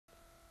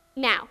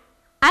Now,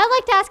 I'd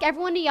like to ask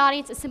everyone in the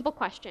audience a simple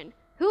question.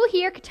 Who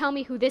here could tell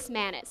me who this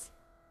man is?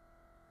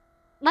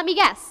 Let me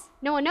guess.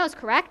 No one knows,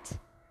 correct?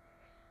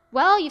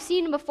 Well, you've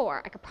seen him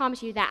before, I can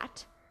promise you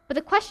that. But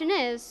the question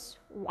is,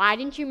 why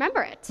didn't you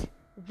remember it?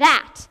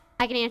 That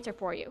I can answer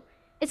for you.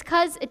 It's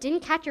because it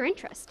didn't catch your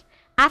interest.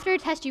 After a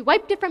test, you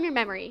wiped it from your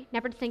memory,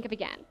 never to think of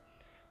again.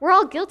 We're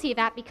all guilty of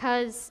that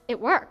because it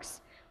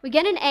works. We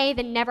get an A,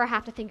 then never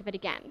have to think of it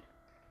again.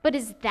 But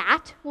is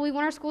that what we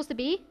want our schools to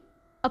be?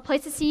 A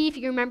place to see if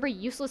you remember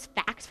useless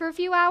facts for a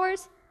few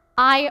hours?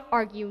 I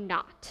argue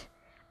not.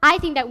 I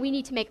think that we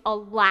need to make a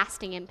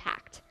lasting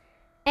impact.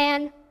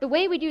 And the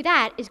way we do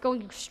that is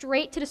going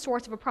straight to the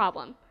source of a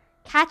problem,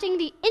 catching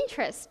the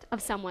interest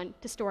of someone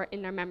to store it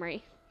in their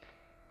memory.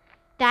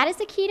 That is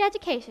the key to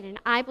education, and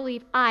I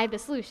believe I have the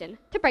solution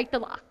to break the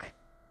lock.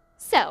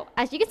 So,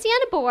 as you can see on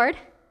the board,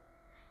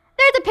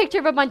 there's a picture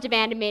of a bunch of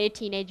animated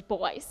teenage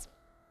boys.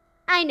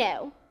 I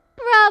know,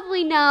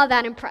 probably not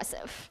that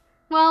impressive.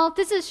 Well,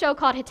 this is a show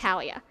called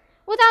Hitalia.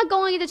 Without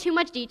going into too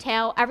much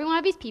detail, every one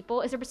of these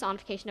people is a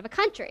personification of a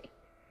country.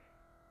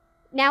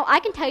 Now, I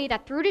can tell you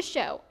that through this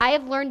show, I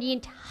have learned the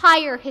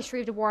entire history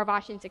of the War of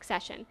Austrian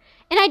Succession,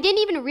 and I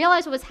didn't even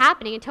realize what was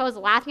happening until I was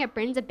laughing at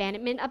Britain's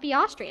abandonment of the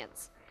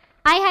Austrians.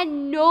 I had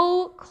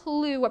no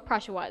clue what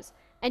Prussia was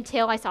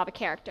until I saw the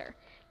character.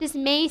 This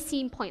may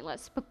seem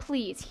pointless, but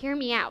please hear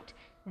me out.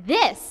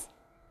 This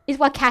is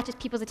what catches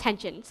people's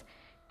attentions.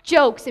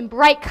 Jokes and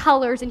bright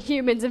colors and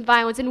humans and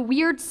violence and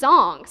weird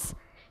songs.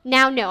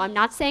 Now, no, I'm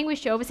not saying we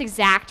show this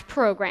exact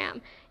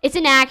program. It's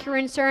inaccurate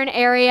in certain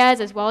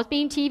areas as well as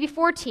being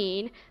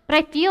TV-14, but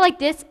I feel like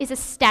this is a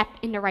step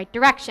in the right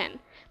direction.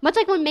 Much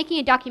like when making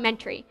a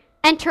documentary,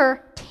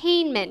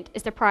 entertainment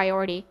is the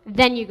priority,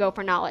 then you go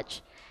for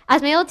knowledge.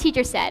 As my old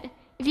teacher said,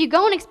 if you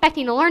go in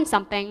expecting to learn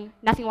something,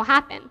 nothing will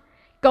happen.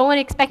 Go in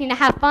expecting to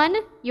have fun,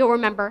 you'll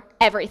remember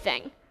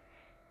everything.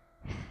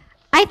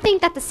 I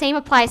think that the same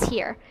applies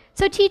here.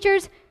 So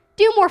teachers,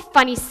 do more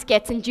funny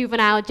skits and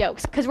juvenile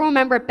jokes, because we'll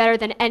remember it better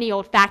than any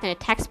old fact in a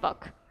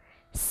textbook.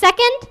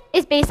 Second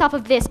is based off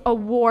of this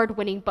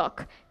award-winning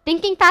book,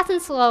 Thinking Fast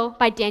and Slow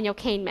by Daniel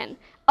Kahneman,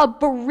 a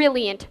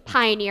brilliant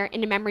pioneer in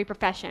the memory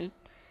profession.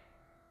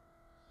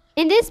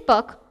 In this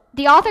book,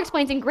 the author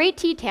explains in great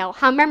detail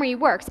how memory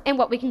works and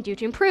what we can do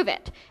to improve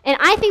it. And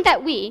I think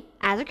that we,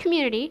 as a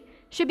community,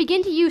 should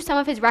begin to use some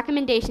of his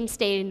recommendations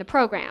stated in the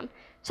program,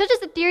 such as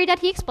the theory that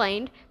he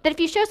explained that if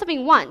you show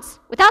something once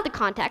without the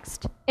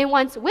context and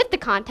once with the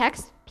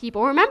context,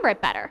 people remember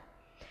it better.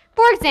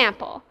 For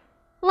example,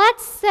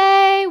 let's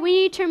say we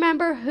need to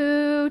remember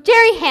who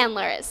Jerry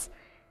Handler is.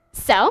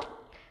 So,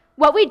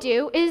 what we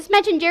do is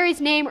mention Jerry's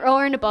name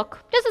earlier in the book,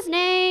 just his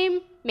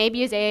name,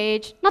 maybe his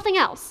age, nothing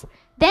else.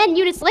 Then,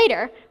 units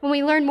later, when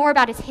we learn more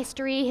about his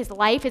history, his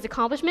life, his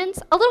accomplishments,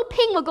 a little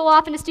ping will go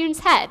off in the student's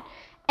head,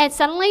 and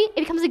suddenly it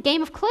becomes a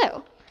game of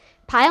Clue.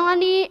 Pile on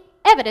the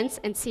evidence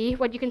and see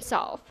what you can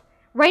solve.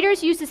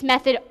 Writers use this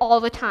method all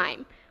the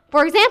time.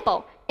 For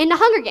example, in The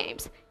Hunger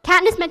Games,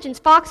 Katniss mentions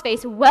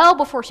Foxface well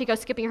before she goes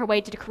skipping her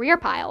way to the career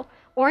pile.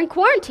 Or in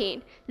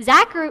Quarantine,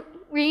 Zachary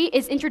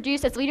is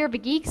introduced as leader of the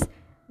Geeks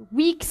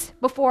weeks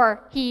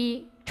before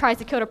he tries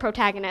to kill the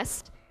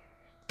protagonist.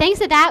 Thanks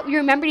to that, we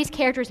remember these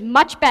characters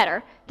much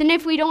better than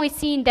if we'd only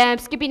seen them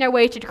skipping their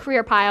way to the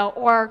career pile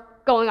or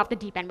going off the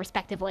deep end,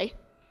 respectively.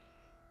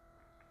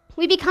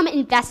 We become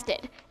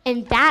invested,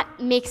 and that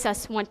makes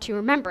us want to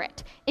remember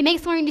it. It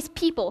makes learning these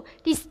people,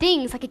 these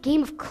things, like a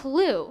game of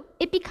Clue.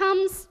 It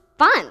becomes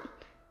fun.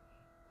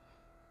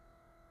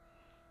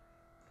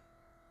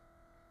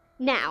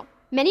 Now,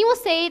 many will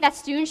say that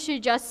students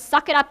should just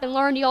suck it up and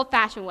learn the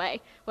old-fashioned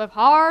way, with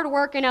hard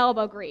work and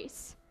elbow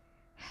grease.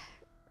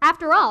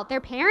 After all,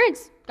 their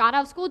parents got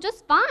out of school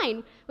just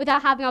fine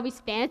without having all these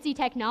fancy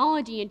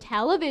technology and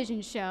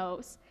television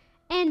shows.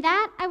 And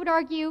that, I would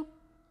argue,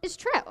 is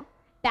true.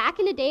 Back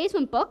in the days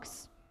when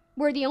books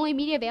were the only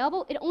media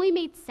available, it only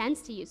made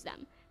sense to use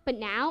them. But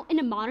now, in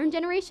a modern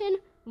generation,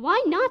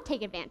 why not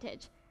take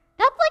advantage?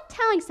 That's like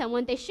telling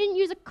someone they shouldn't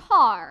use a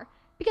car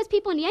because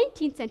people in the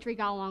 18th century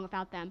got along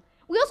without them.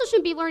 We also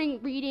shouldn't be learning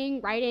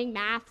reading, writing,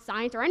 math,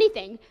 science, or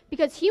anything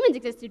because humans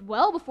existed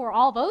well before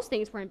all those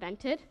things were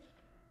invented.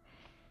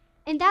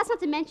 And that's not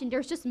to mention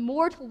there's just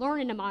more to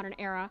learn in the modern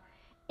era.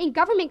 In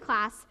government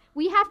class,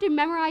 we have to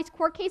memorize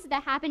court cases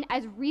that happened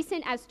as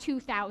recent as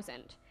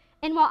 2000.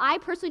 And while I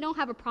personally don't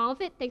have a problem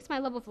with it, thanks to my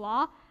love of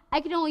law,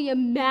 I can only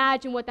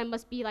imagine what that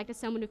must be like to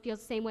someone who feels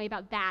the same way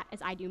about that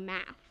as I do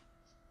math.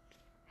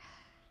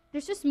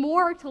 There's just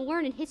more to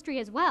learn in history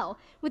as well,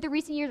 with the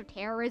recent years of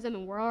terrorism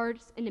and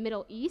wars in the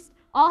Middle East,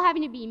 all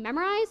having to be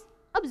memorized,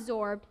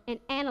 absorbed, and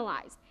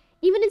analyzed.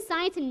 Even in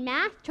science and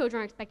math,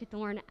 children are expected to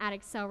learn at an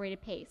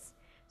accelerated pace.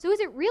 So is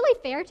it really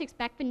fair to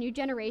expect the new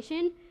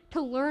generation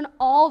to learn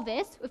all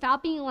this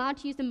without being allowed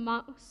to use the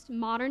most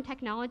modern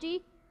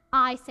technology?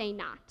 I say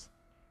not.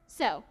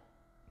 So,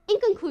 in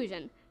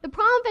conclusion, the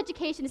problem of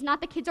education is not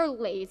that kids are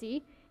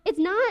lazy. It's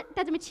not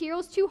that the material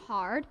is too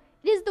hard.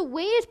 It is the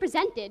way it is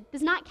presented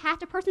does not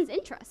catch a person's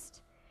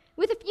interest.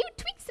 With a few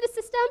tweaks to the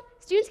system,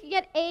 students can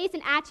get A's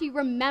and actually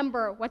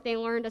remember what they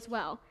learned as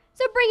well.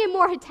 So bring in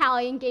more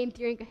Italian game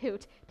theory and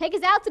Kahoot. Take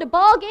us out to the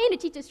ball game to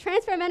teach us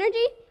transfer of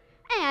energy,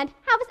 and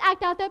have us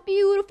act out that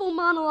beautiful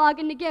monologue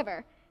in The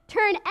Giver.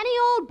 Turn any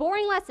old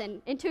boring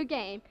lesson into a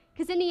game,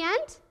 because in the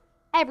end,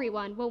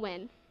 everyone will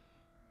win.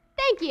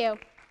 Thank you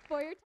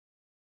for your time.